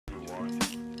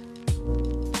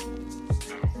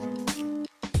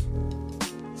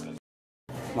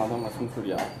நான் தான்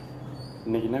vasanthsuriyaa.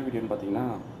 இன்றைக்கி என்ன வீடியோன்னு பார்த்தீங்கன்னா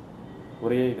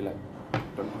ஒரே இதில்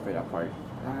 25 அப்பாய்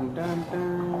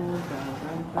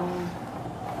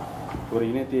ஒரு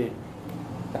இணையத்தை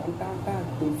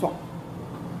தும்சம்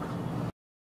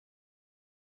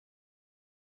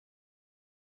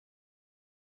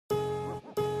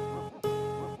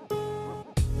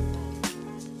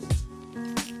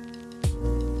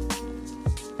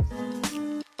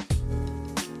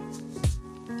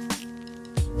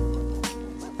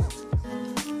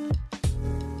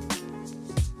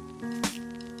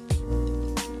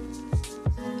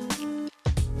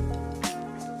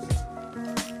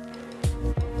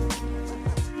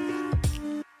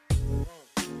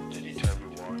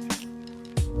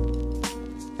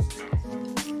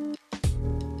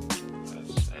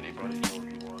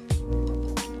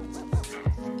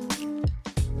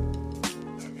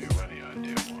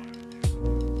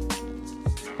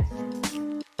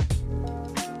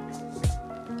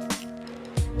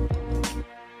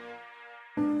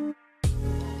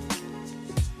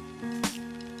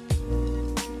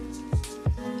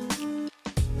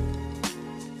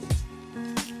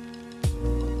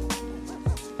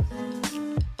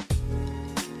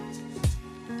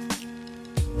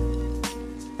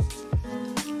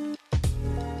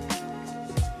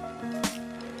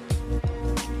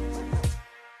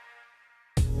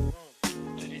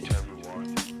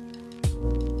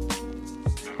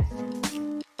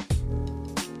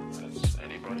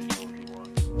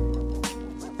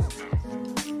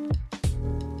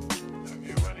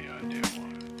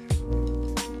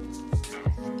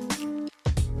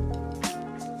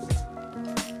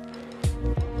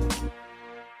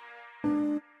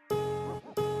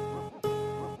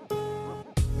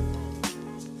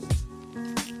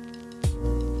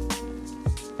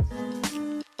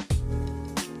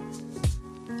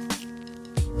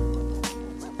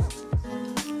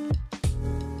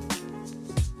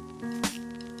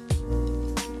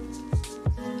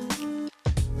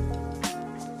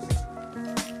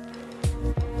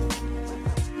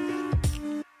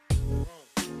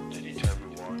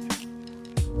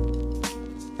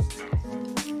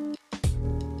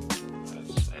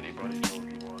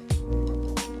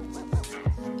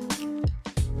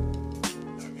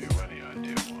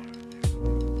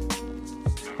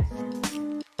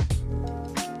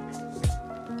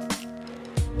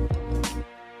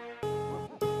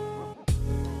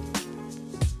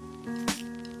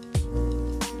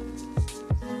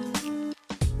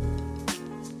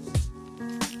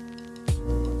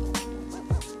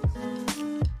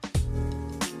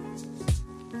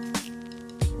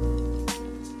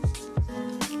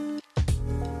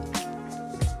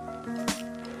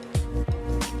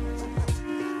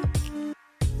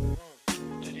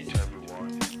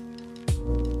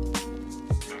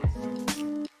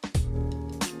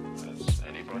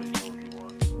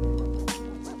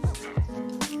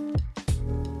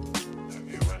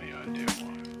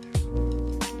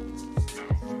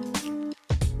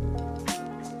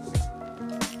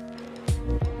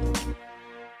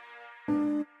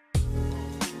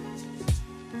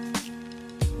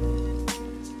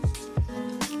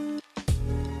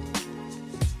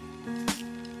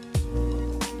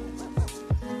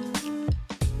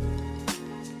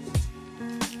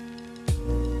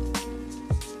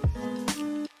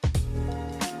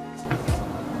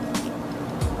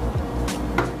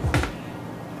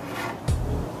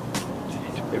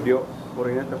எப்படியோ ஒரு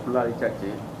இனத்தை ஃபுல்லாக அழிச்சாச்சு.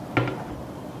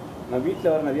 நான்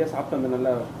வீட்டில் வர நிறையா சாப்பிட்டு வந்து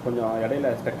நல்லா கொஞ்சம்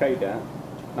இடையில ஸ்டக் ஆகிட்டேன்.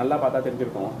 நல்லா பார்த்தா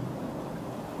தெரிஞ்சிருக்கோம்.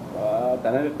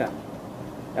 திணறிட்டேன்.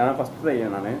 ஏன்னா ஃபஸ்ட் ட்ரை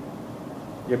நான்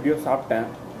எப்படியோ சாப்பிட்டேன்.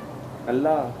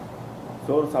 நல்லா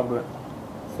சோறு சாப்பிடுவேன்,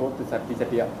 சோத்து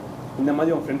சட்டியாக. இந்த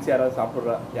மாதிரி உங்கள் ஃப்ரெண்ட்ஸ்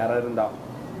யாராவது யாராவது இருந்தால்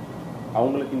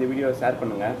அவங்களுக்கு இந்த வீடியோவை ஷேர்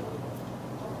பண்ணுங்கள்.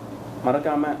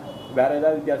 மறக்காமல் வேறு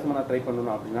ஏதாவது வித்தியாசமாக நான் ட்ரை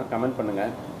பண்ணணும் அப்படின்னா கமெண்ட்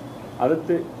பண்ணுங்கள்.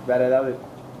 அடுத்து வேறு ஏதாவது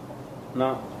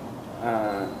நான்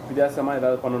வித்தியாசமாக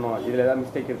ஏதாவது பண்ணணும், இதில் ஏதாவது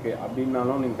மிஸ்டேக் இருக்குது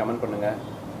அப்படின்னாலும் நீங்கள் கமெண்ட் பண்ணுங்கள்.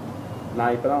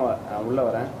 நான் இப்போ தான் உள்ளே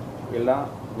வரேன். எல்லாம்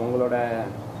உங்களோட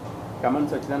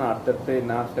கமெண்ட்ஸ் வச்சு தான் நான் அடுத்தடுத்து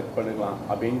என்ன ஸ்டெப் பண்ணிக்கலாம்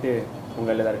அப்படின்ட்டு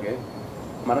உங்களில் தான் இருக்குது.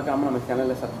 மறக்காமல் நம்ம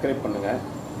சேனலில் சப்ஸ்கிரைப் பண்ணுங்கள்.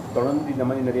 தொடர்ந்து இந்த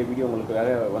மாதிரி நிறைய வீடியோ உங்களுக்கு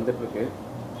வேறு வந்துட்டுருக்கு.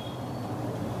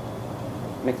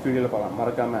 நெக்ஸ்ட் வீடியோவில் பார்க்கலாம்.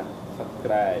 மறக்காமல்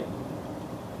சப்ஸ்கிரைப்.